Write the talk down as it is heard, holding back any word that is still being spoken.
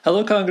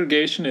Hello,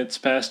 congregation. It's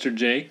Pastor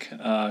Jake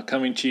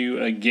coming to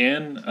you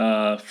again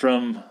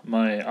from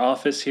my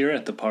office here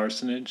at the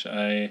parsonage.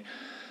 I'm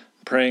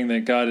praying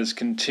that God is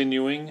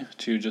continuing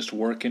to just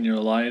work in your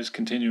lives,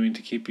 continuing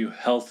to keep you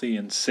healthy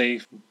and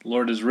safe.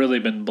 Lord has really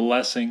been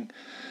blessing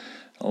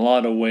a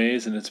lot of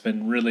ways, and it's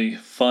been really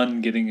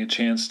fun getting a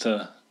chance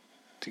to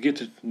get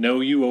to know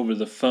you over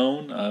the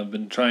phone. I've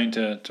been trying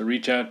to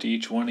reach out to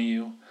each one of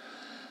you.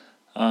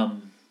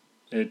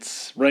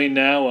 It's right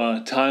now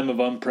a time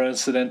of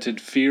unprecedented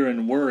fear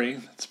and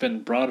worry. It's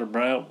been brought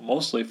about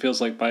mostly,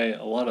 feels like, by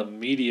a lot of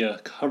media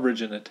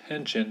coverage and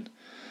attention.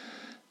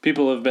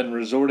 People have been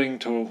resorting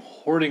to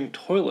hoarding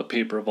toilet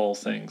paper of all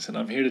things, and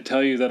I'm here to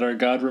tell you that our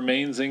God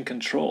remains in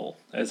control.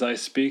 As I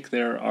speak,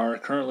 there are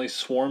currently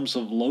swarms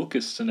of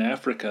locusts in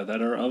Africa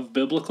that are of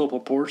biblical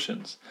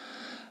proportions.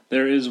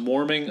 There is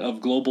warming of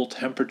global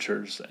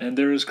temperatures, and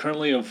there is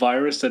currently a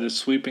virus that is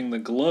sweeping the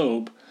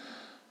globe.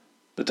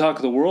 The talk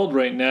of the world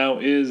right now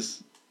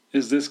is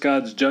this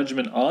God's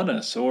judgment on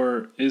us,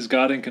 or is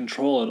God in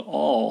control at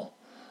all?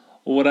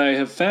 What I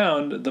have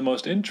found the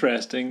most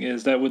interesting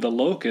is that with the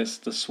locusts,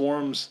 the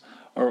swarms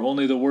are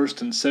only the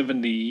worst in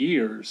 70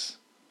 years.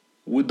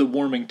 With the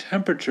warming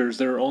temperatures,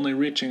 they're only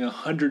reaching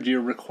 100-year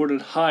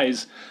recorded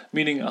highs,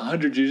 meaning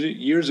 100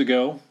 years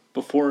ago,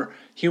 before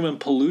human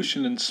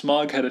pollution and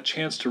smog had a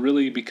chance to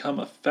really become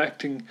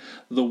affecting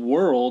the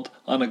world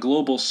on a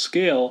global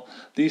scale,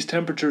 these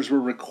temperatures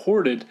were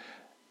recorded.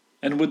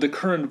 And with the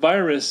current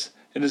virus,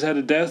 it has had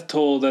a death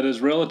toll that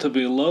is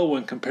relatively low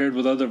when compared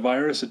with other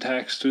virus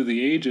attacks through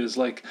the ages,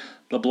 like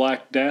the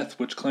Black Death,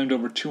 which claimed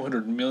over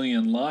 200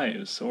 million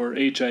lives, or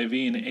HIV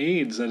and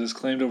AIDS, that has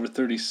claimed over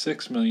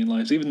 36 million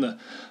lives. Even the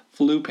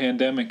flu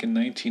pandemic in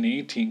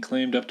 1918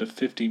 claimed up to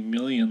 50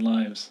 million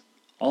lives.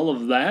 All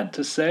of that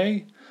to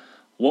say,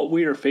 what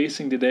we are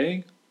facing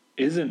today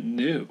isn't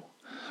new.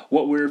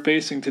 What we are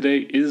facing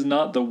today is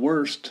not the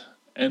worst,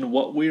 and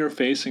what we are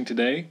facing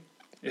today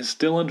is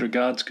still under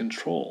God's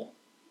control.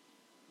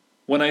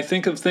 When I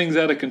think of things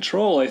out of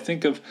control, I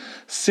think of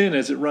sin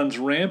as it runs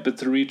rampant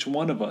through each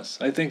one of us.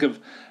 I think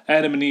of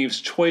Adam and Eve's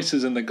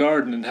choices in the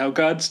garden and how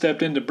God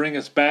stepped in to bring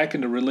us back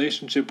into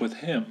relationship with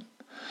Him.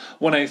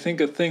 When I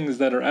think of things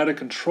that are out of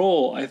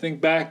control, I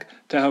think back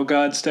to how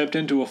God stepped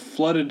into a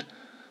flooded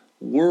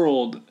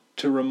world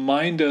to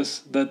remind us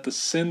that the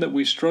sin that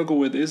we struggle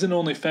with isn't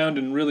only found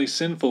in really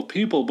sinful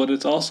people, but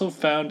it's also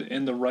found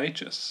in the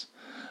righteous.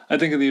 I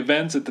think of the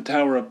events at the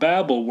Tower of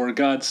Babel, where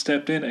God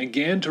stepped in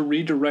again to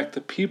redirect the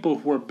people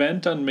who were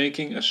bent on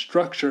making a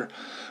structure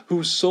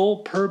whose sole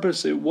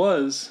purpose it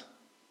was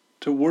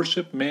to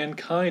worship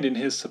mankind in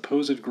His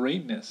supposed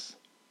greatness.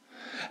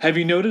 Have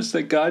you noticed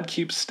that God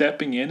keeps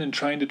stepping in and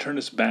trying to turn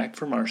us back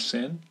from our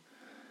sin?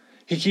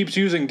 He keeps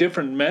using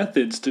different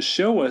methods to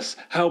show us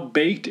how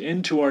baked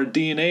into our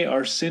DNA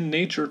our sin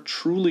nature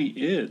truly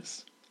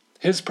is.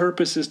 His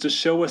purpose is to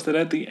show us that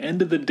at the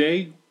end of the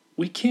day,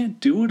 we can't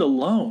do it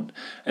alone,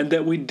 and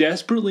that we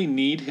desperately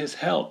need His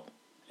help,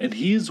 and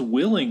He is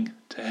willing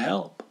to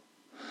help.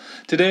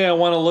 Today I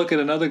want to look at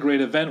another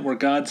great event where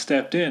God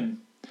stepped in.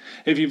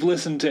 If you've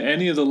listened to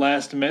any of the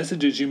last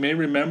messages, you may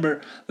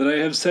remember that I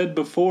have said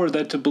before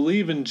that to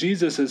believe in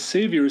Jesus as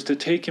Savior is to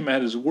take Him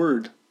at His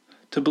word,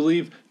 to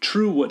believe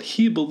true what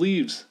He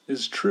believes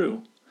is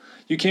true.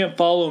 You can't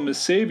follow Him as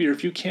Savior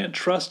if you can't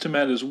trust Him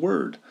at His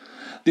word.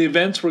 The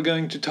events we're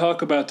going to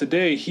talk about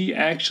today, He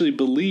actually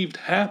believed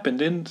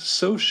happened, and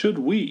so should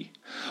we.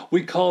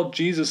 We call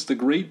Jesus the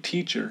great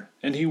teacher,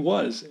 and He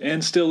was,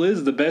 and still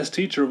is, the best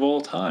teacher of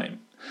all time.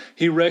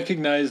 He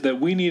recognized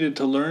that we needed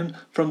to learn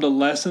from the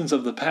lessons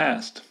of the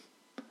past.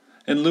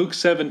 In Luke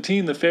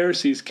 17, the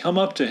Pharisees come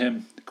up to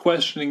Him,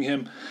 questioning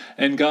Him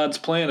and God's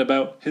plan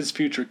about His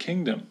future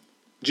kingdom.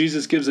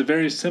 Jesus gives a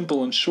very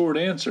simple and short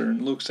answer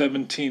in Luke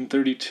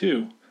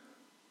 17:32.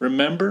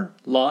 Remember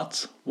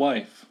Lot's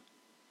wife.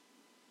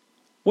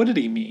 What did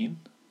He mean?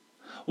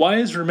 Why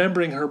is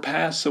remembering her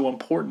past so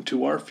important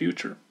to our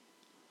future?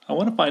 I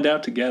want to find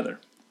out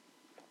together.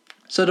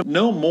 So to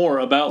know more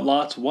about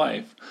Lot's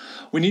wife,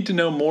 we need to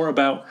know more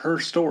about her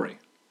story.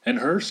 And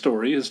her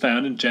story is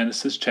found in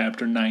Genesis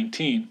chapter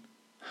 19.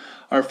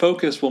 Our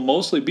focus will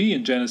mostly be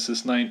in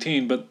Genesis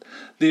 19, but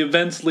the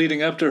events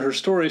leading up to her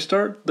story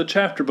start the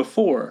chapter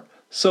before.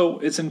 So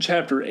it's in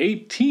chapter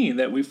 18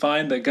 that we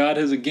find that God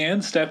has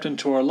again stepped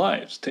into our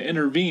lives to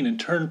intervene and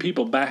turn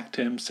people back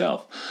to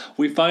Himself.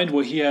 We find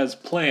what He has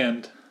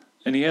planned,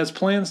 and He has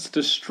plans to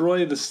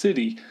destroy the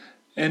city,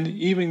 and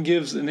even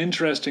gives an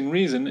interesting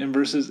reason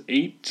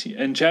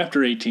in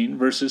chapter 18,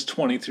 verses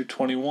 20 through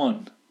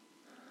 21.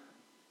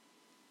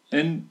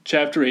 In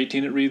chapter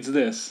 18 it reads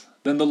this: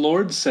 Then the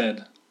Lord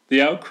said,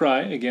 the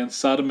outcry against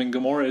Sodom and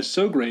Gomorrah is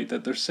so great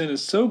that their sin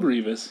is so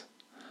grievous,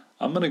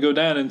 I'm going to go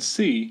down and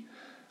see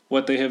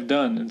what they have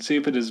done, and see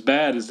if it is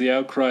bad as the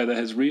outcry that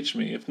has reached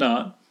me. If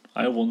not,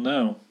 I will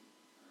know.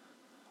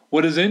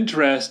 What is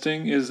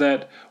interesting is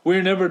that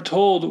we're never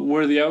told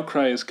where the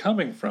outcry is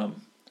coming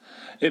from.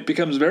 It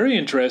becomes very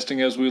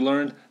interesting as we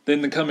learn that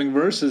in the coming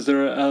verses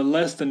there are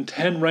less than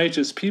 10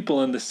 righteous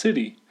people in the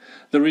city.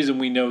 The reason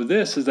we know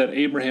this is that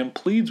Abraham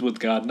pleads with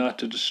God not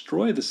to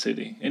destroy the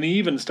city, and he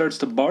even starts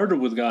to barter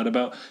with God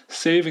about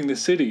saving the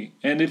city,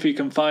 and if he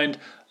can find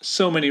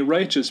so many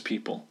righteous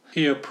people.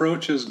 He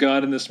approaches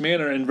God in this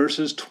manner in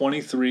verses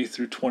 23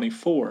 through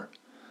 24.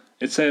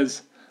 It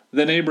says,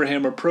 "Then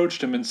Abraham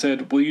approached him and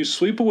said, 'Will you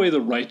sweep away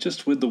the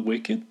righteous with the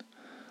wicked?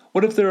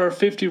 What if there are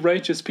 50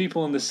 righteous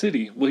people in the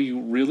city? Will you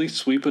really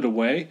sweep it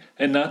away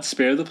and not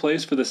spare the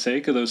place for the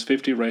sake of those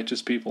 50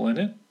 righteous people in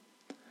it?'"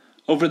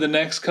 Over the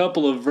next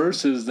couple of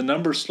verses, the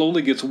number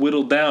slowly gets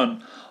whittled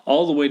down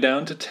all the way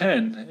down to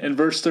 10. In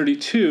verse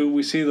 32,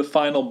 we see the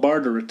final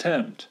barter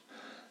attempt.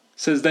 It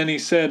says, "Then he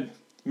said,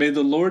 'May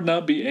the Lord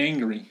not be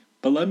angry,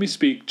 but let me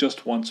speak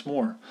just once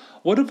more.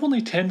 What if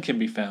only 10 can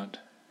be found?'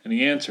 And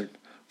he answered,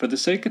 'For the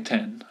sake of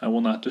 10, I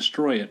will not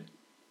destroy it.'"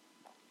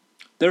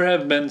 There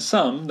have been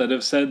some that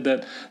have said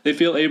that they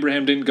feel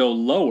Abraham didn't go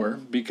lower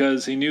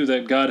because he knew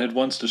that God had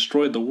once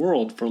destroyed the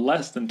world for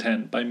less than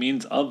 10 by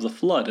means of the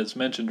flood, as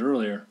mentioned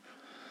earlier.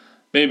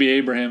 Maybe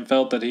Abraham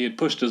felt that he had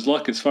pushed his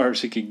luck as far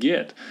as he could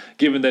get,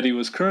 given that he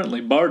was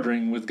currently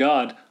bartering with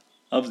God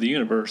of the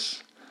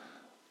universe.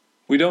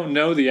 We don't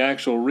know the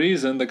actual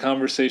reason the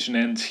conversation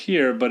ends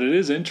here, but it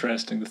is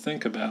interesting to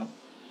think about.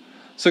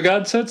 So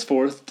God sets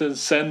forth to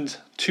send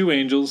 2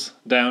 angels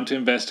down to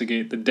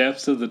investigate the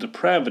depths of the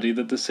depravity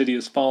that the city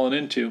has fallen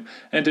into,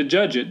 and to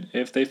judge it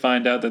if they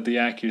find out that the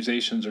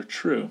accusations are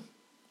true.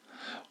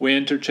 We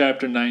enter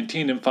chapter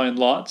 19 and find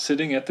Lot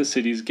sitting at the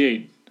city's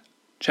gate.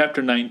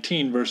 Chapter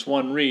 19, verse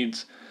 1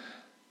 reads,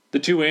 "The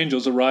 2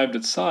 angels arrived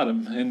at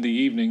Sodom in the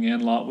evening,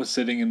 and Lot was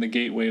sitting in the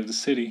gateway of the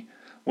city.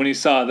 When he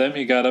saw them,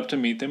 he got up to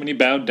meet them, and he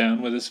bowed down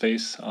with his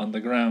face on the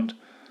ground."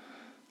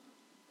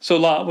 So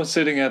Lot was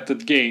sitting at the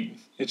gate.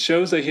 It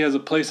shows that he has a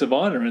place of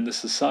honor in the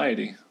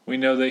society. We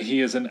know that he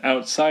is an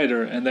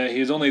outsider, and that he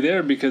is only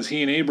there because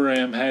he and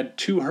Abraham had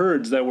 2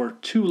 herds that were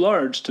too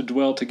large to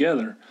dwell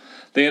together.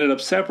 They ended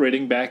up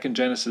separating back in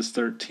Genesis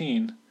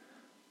 13.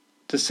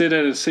 To sit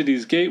at a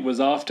city's gate was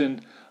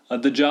often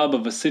the job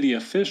of a city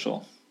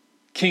official.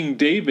 King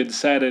David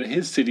sat at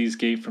his city's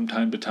gate from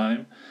time to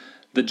time.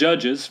 The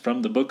judges,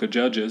 from the book of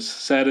Judges,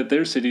 sat at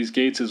their city's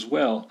gates as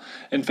well.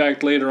 In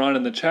fact, later on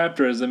in the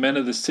chapter, as the men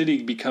of the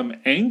city become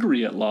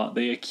angry at Lot,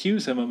 they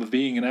accuse him of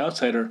being an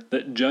outsider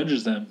that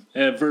judges them.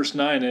 At verse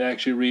 9, it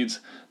actually reads,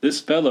 "This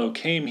fellow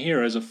came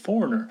here as a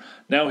foreigner.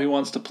 Now he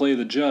wants to play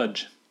the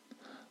judge."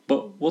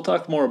 But we'll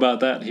talk more about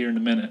that here in a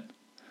minute.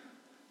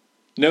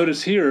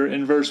 Notice here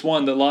in verse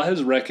 1 that Lot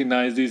has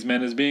recognized these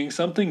men as being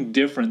something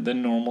different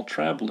than normal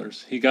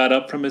travelers. He got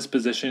up from his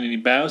position and he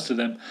bows to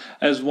them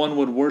as one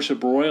would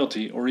worship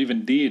royalty or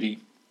even deity.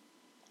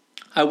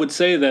 I would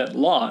say that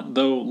Lot,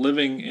 though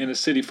living in a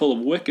city full of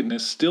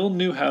wickedness, still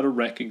knew how to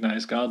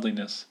recognize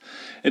godliness.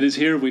 It is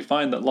here we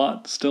find that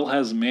Lot still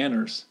has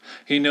manners.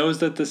 He knows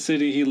that the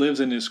city he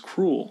lives in is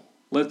cruel.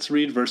 Let's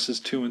read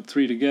verses 2 and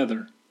 3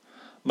 together.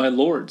 "My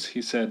lords,"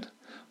 he said,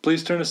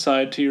 "please turn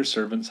aside to your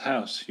servant's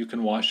house. You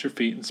can wash your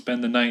feet and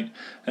spend the night,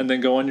 and then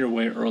go on your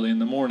way early in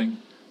the morning."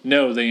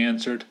 "No," they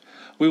answered,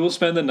 "we will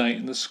spend the night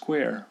in the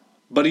square."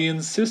 But he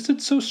insisted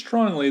so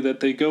strongly that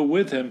they go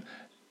with him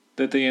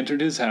that they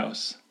entered his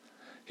house.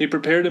 He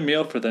prepared a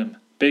meal for them,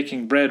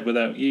 baking bread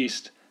without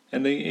yeast,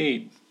 and they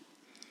ate.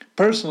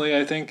 Personally,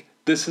 I think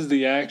this is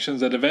the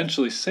actions that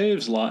eventually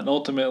saves Lot and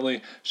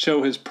ultimately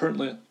show his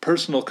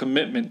personal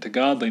commitment to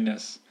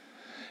godliness.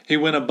 He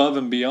went above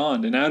and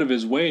beyond and out of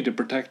his way to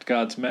protect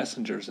God's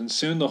messengers, and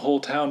soon the whole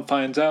town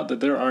finds out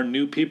that there are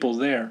new people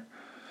there.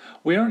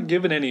 We aren't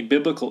given any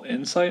biblical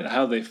insight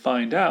how they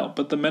find out,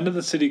 but the men of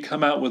the city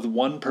come out with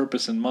one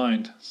purpose in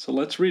mind. So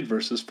let's read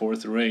verses 4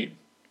 through 8.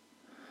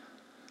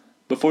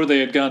 "Before they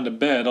had gone to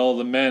bed, all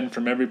the men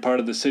from every part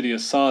of the city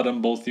of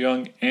Sodom, both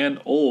young and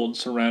old,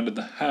 surrounded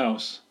the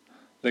house.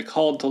 They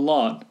called to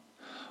Lot,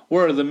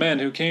 'Where are the men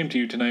who came to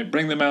you tonight?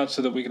 Bring them out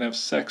so that we can have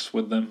sex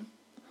with them.'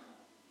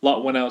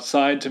 Lot went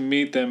outside to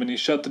meet them, and he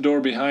shut the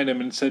door behind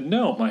him and said,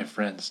 'No, my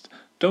friends,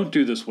 don't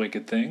do this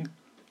wicked thing.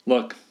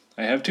 Look,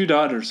 I have 2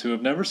 daughters who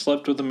have never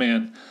slept with a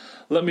man.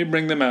 Let me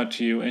bring them out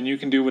to you, and you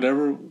can do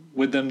whatever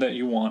with them that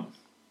you want.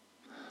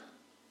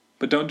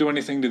 But don't do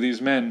anything to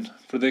these men,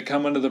 for they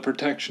come under the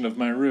protection of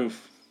my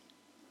roof.'"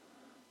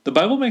 The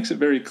Bible makes it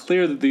very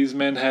clear that these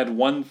men had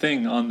one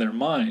thing on their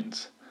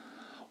minds.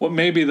 What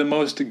may be the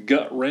most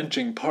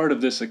gut-wrenching part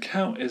of this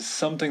account is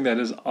something that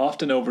is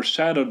often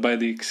overshadowed by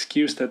the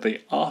excuse that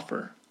they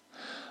offer.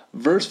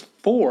 Verse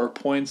 4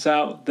 points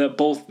out that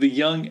both the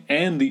young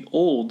and the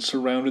old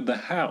surrounded the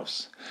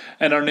house.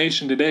 In our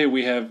nation today,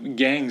 we have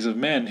gangs of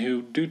men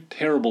who do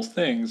terrible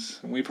things.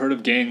 We've heard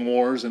of gang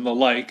wars and the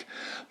like,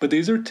 but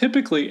these are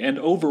typically and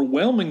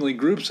overwhelmingly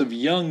groups of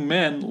young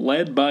men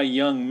led by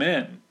young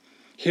men.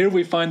 Here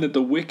we find that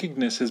the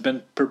wickedness has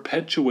been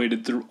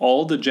perpetuated through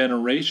all the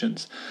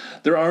generations.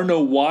 There are no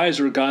wise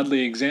or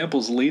godly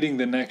examples leading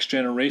the next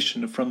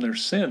generation from their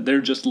sin. They're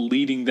just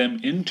leading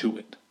them into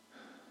it.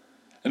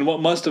 And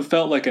what must have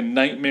felt like a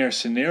nightmare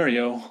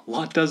scenario,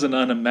 Lot does an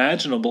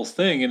unimaginable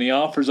thing, and he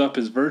offers up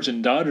his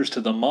virgin daughters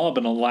to the mob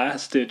in a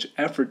last-ditch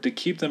effort to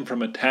keep them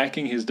from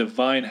attacking his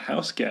divine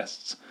house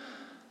guests.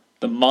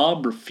 The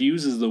mob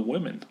refuses the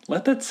women.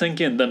 Let that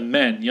sink in. The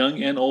men,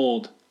 young and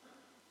old,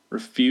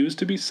 refused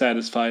to be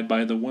satisfied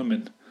by the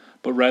women,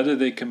 but rather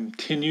they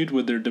continued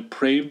with their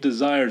depraved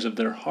desires of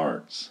their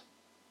hearts.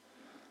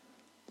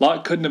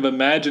 Lot couldn't have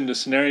imagined a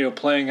scenario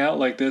playing out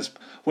like this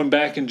when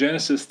back in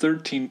Genesis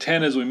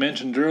 13:10, as we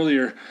mentioned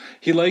earlier,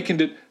 he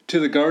likened it to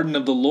the garden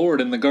of the Lord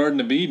in the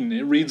Garden of Eden.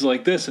 It reads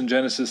like this in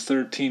Genesis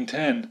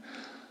 13:10.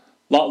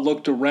 Lot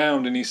looked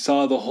around and he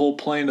saw the whole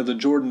plain of the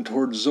Jordan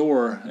toward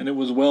Zoar, and it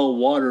was well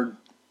watered,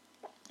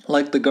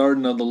 like the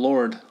garden of the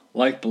Lord,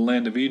 like the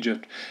land of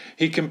Egypt.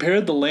 He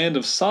compared the land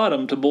of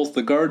Sodom to both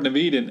the Garden of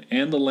Eden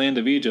and the land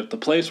of Egypt, the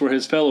place where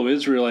his fellow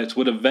Israelites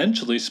would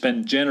eventually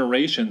spend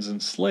generations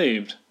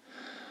enslaved.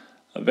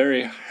 A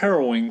very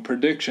harrowing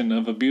prediction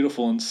of a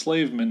beautiful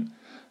enslavement,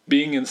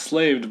 being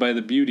enslaved by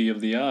the beauty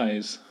of the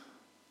eyes.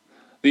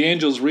 The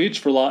angels reach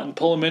for Lot and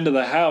pull him into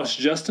the house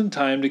just in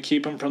time to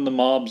keep him from the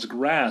mob's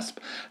grasp.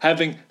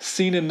 Having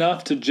seen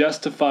enough to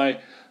justify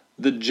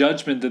the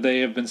judgment that they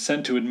have been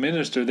sent to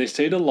administer, they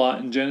say to Lot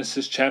in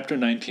Genesis chapter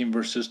 19,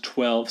 verses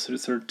 12 through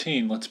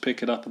 13. Let's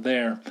pick it up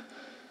there.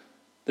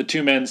 The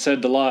two men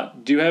said to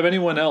Lot, "Do you have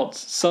anyone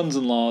else,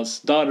 sons-in-laws,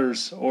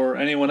 daughters, or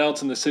anyone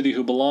else in the city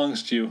who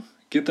belongs to you?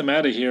 Get them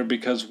out of here,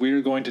 because we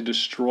are going to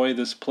destroy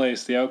this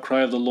place. The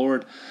outcry of the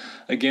Lord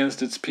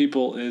against its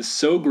people is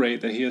so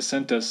great that he has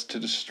sent us to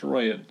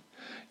destroy it.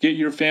 Get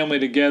your family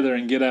together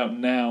and get out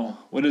now."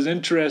 What is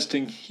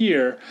interesting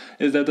here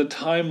is that the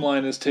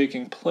timeline is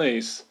taking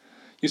place.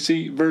 You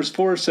see, verse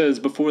 4 says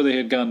before they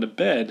had gone to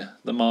bed,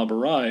 the mob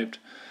arrived.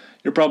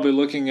 You're probably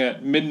looking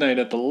at midnight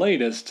at the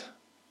latest,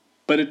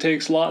 but it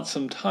takes Lot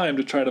some time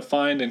to try to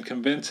find and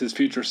convince his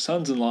future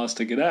sons-in-laws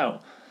to get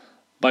out.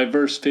 By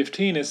verse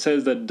 15, it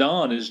says that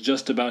dawn is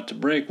just about to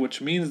break, which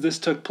means this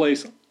took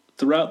place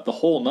throughout the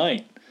whole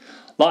night.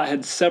 Lot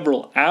had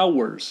several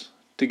hours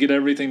to get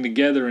everything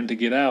together and to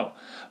get out,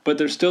 but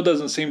there still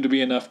doesn't seem to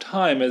be enough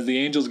time as the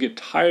angels get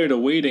tired of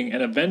waiting,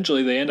 and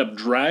eventually they end up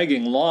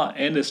dragging Lot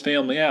and his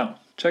family out.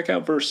 Check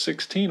out verse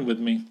 16 with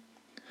me.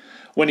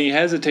 When he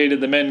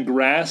hesitated, the men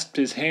grasped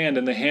his hand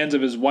and the hands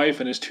of his wife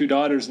and his two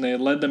daughters, and they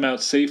had led them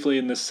out safely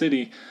in the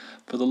city,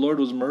 for the Lord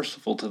was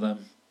merciful to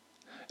them.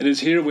 It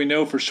is here we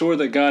know for sure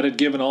that God had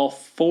given all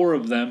four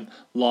of them,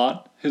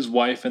 Lot, his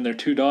wife, and their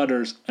two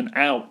daughters, an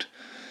out.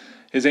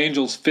 His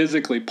angels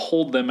physically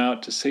pulled them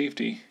out to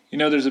safety. You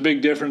know, there's a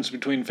big difference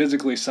between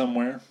physically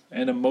somewhere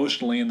and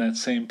emotionally in that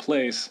same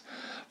place.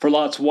 For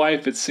Lot's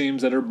wife, it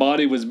seems that her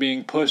body was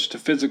being pushed to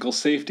physical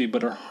safety,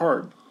 but her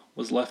heart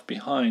was left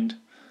behind.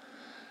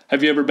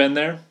 Have you ever been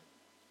there?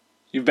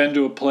 You've been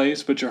to a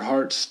place, but your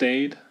heart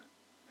stayed?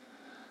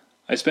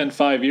 I spent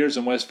 5 years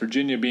in West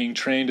Virginia being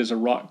trained as a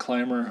rock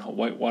climber, a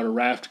whitewater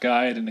raft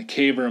guide, and a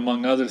caver,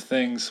 among other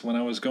things, when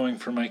I was going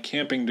for my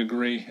camping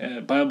degree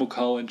at Bible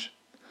college.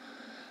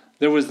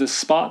 There was this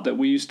spot that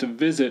we used to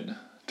visit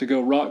to go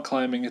rock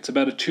climbing. It's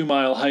about a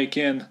 2-mile hike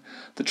in.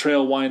 The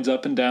trail winds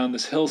up and down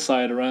this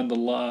hillside around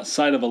the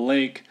side of a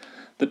lake.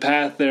 The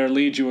path there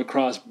leads you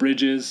across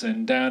bridges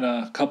and down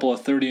a couple of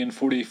 30 and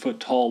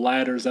 40-foot tall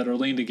ladders that are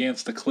leaned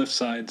against the cliff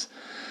sides.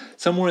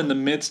 Somewhere in the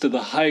midst of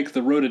the hike,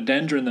 the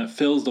rhododendron that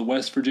fills the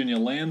West Virginia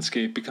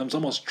landscape becomes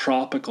almost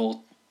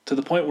tropical, to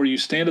the point where you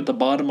stand at the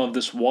bottom of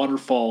this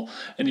waterfall,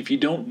 and if you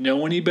don't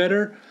know any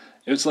better,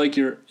 it's like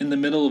you're in the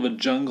middle of a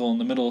jungle in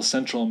the middle of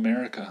Central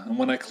America. And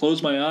when I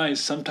close my eyes,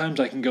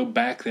 sometimes I can go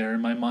back there in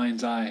my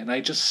mind's eye, and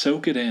I just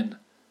soak it in.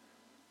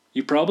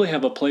 You probably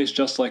have a place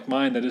just like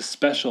mine that is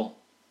special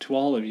to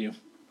all of you.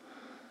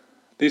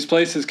 These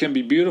places can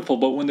be beautiful,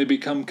 but when they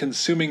become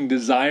consuming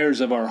desires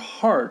of our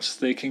hearts,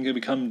 they can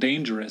become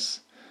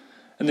dangerous.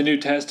 In the New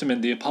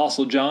Testament, the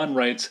Apostle John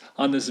writes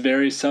on this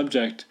very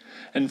subject.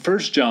 In 1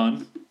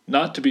 John,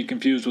 not to be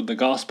confused with the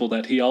Gospel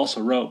that he also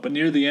wrote, but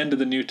near the end of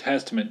the New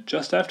Testament,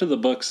 just after the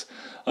books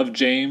of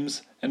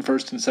James and 1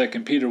 and 2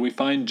 Peter, we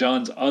find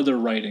John's other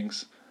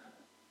writings.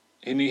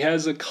 And he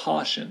has a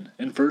caution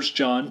in 1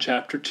 John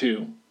chapter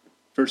 2,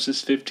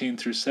 verses 15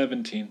 through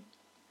 17.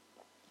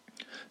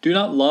 Do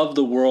not love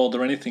the world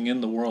or anything in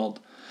the world.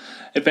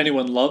 If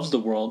anyone loves the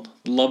world,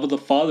 the love of the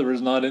Father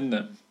is not in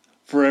them.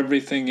 For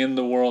everything in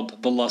the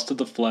world, the lust of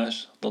the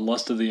flesh, the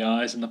lust of the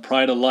eyes, and the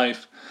pride of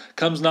life,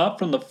 comes not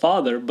from the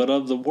Father, but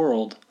of the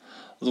world.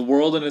 The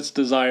world and its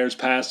desires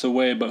pass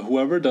away, but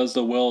whoever does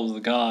the will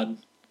of God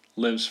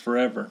lives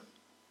forever.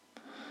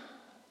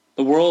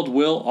 The world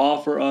will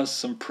offer us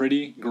some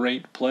pretty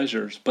great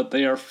pleasures, but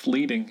they are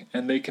fleeting,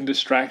 and they can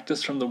distract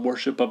us from the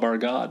worship of our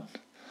God.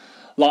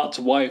 Lot's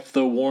wife,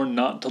 though warned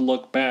not to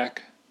look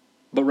back,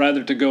 but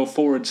rather to go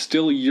forward,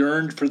 still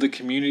yearned for the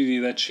community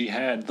that she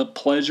had, the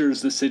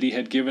pleasures the city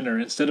had given her.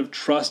 Instead of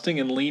trusting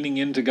and leaning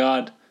into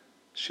God,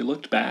 she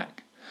looked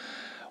back.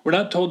 We're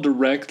not told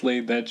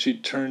directly that she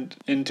turned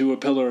into a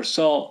pillar of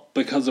salt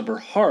because of her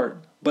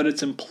heart, but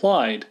it's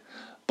implied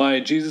by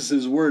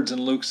Jesus' words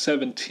in Luke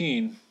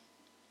 17.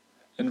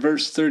 In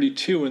verse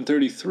 32 and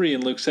 33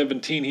 in Luke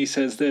 17, he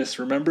says this,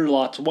 remember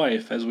Lot's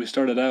wife, as we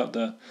started out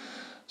the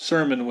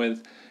sermon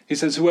with. He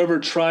says, whoever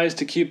tries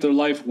to keep their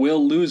life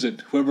will lose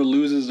it. Whoever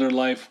loses their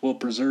life will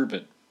preserve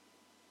it.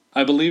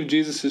 I believe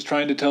Jesus is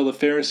trying to tell the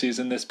Pharisees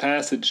in this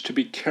passage to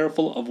be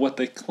careful of what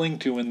they cling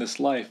to in this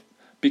life,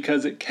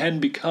 because it can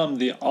become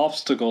the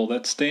obstacle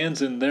that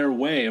stands in their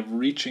way of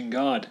reaching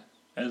God,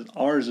 as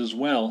ours as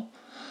well.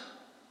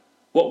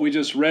 What we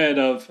just read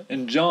of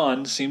in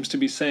John seems to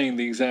be saying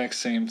the exact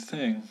same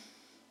thing.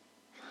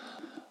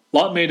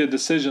 Lot made a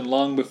decision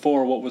long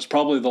before what was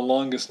probably the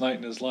longest night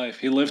in his life.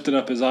 He lifted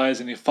up his eyes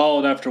and he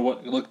followed after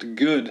what looked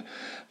good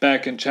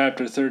back in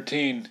chapter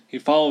 13. He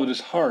followed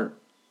his heart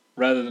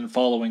rather than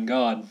following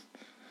God.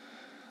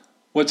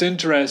 What's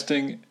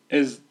interesting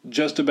is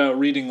just about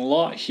reading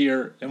Lot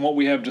here and what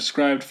we have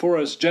described for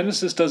us.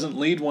 Genesis doesn't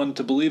lead one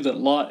to believe that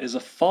Lot is a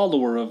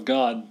follower of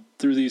God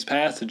through these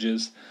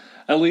passages,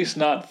 at least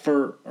not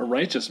for a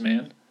righteous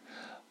man.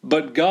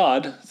 But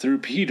God, through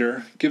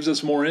Peter, gives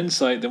us more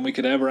insight than we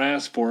could ever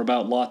ask for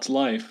about Lot's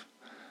life.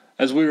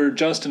 As we were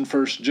just in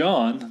 1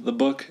 John, the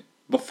book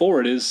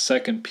before it is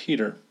 2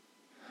 Peter.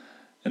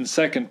 In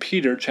 2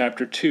 Peter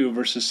chapter 2,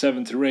 verses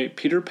 7 through 8,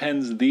 Peter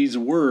pens these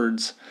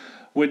words,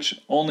 which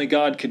only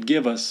God could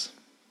give us.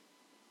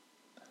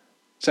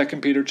 2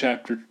 Peter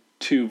chapter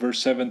 2, verse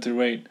 7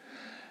 through 8.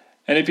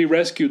 And if he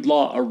rescued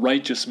Lot, a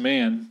righteous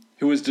man,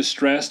 who was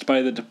distressed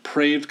by the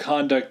depraved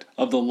conduct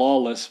of the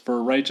lawless, for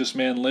a righteous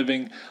man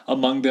living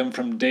among them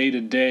from day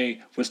to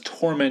day was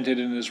tormented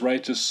in his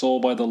righteous soul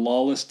by the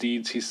lawless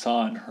deeds he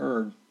saw and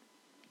heard.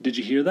 Did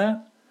you hear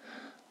that?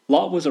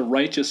 Lot was a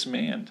righteous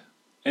man,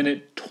 and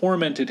it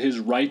tormented his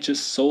righteous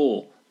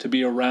soul to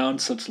be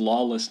around such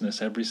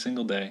lawlessness every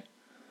single day.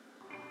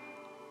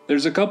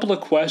 There's a couple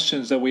of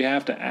questions that we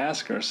have to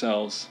ask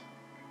ourselves.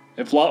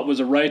 If Lot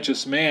was a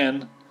righteous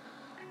man,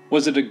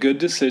 was it a good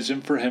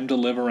decision for him to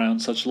live around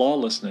such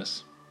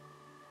lawlessness?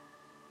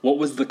 What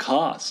was the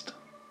cost?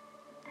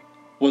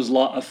 Was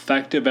Lot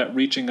effective at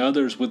reaching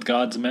others with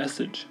God's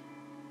message?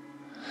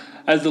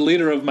 As the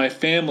leader of my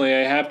family,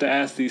 I have to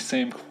ask these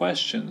same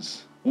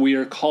questions. We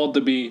are called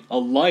to be a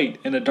light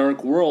in a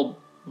dark world,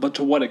 but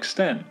to what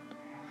extent?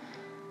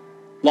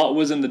 Lot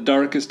was in the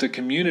darkest of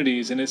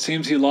communities, and it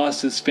seems he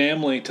lost his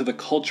family to the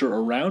culture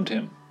around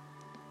him.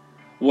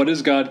 What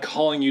is God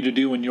calling you to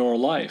do in your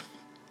life?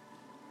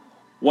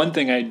 One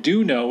thing I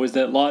do know is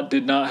that Lot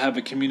did not have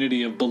a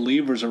community of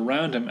believers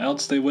around him,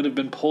 else they would have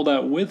been pulled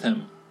out with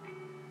him.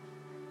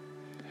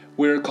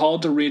 We are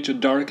called to reach a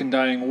dark and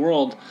dying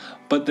world,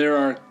 but there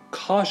are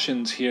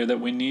cautions here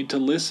that we need to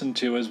listen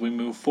to as we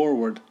move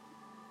forward.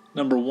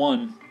 Number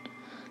 1,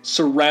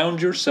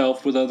 surround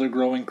yourself with other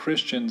growing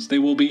Christians. They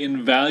will be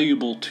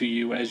invaluable to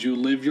you as you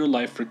live your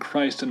life for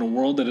Christ in a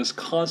world that is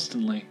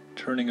constantly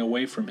turning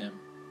away from Him.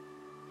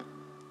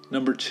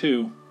 Number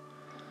 2,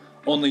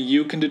 only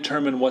you can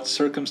determine what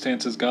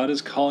circumstances God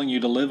is calling you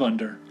to live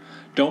under.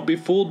 Don't be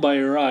fooled by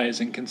your eyes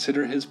and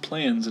consider His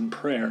plans in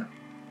prayer.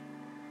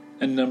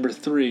 And number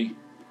 3,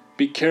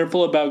 be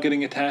careful about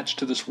getting attached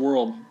to this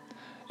world.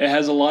 It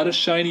has a lot of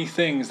shiny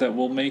things that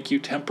will make you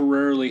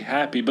temporarily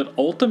happy, but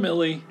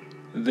ultimately,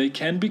 they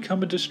can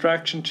become a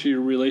distraction to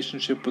your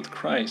relationship with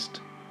Christ.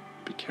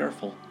 Be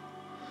careful.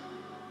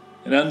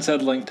 In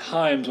unsettling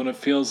times when it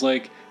feels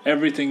like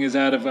everything is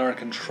out of our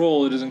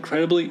control, it is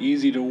incredibly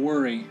easy to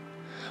worry.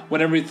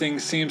 When everything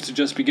seems to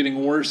just be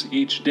getting worse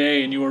each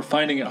day and you are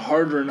finding it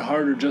harder and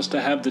harder just to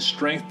have the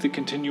strength to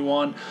continue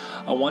on,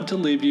 I want to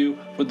leave you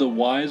with the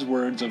wise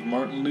words of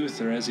Martin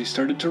Luther as he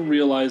started to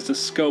realize the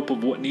scope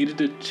of what needed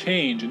to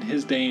change in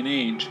his day and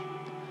age.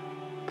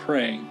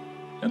 Pray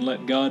and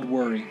let God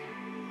worry.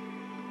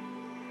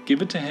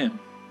 Give it to Him.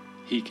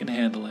 He can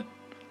handle it.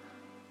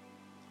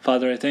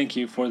 Father, I thank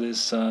You for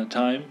this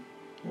time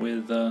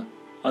with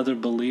other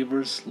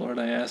believers. Lord,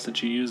 I ask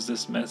that You use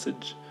this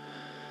message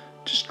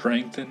to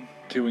strengthen,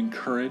 to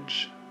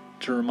encourage,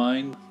 to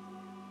remind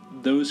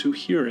those who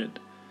hear it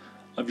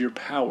of Your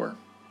power,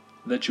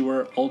 that You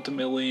are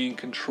ultimately in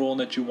control and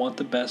that You want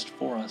the best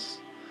for us.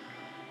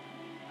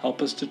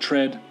 Help us to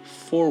tread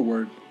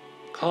forward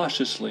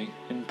cautiously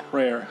in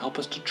prayer. Help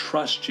us to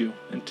trust You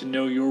and to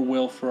know Your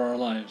will for our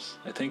lives.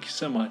 I thank You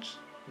so much.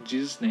 In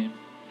Jesus' name,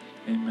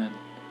 amen.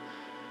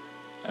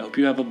 I hope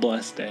you have a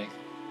blessed day.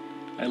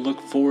 I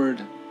look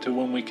forward to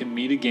when we can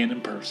meet again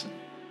in person.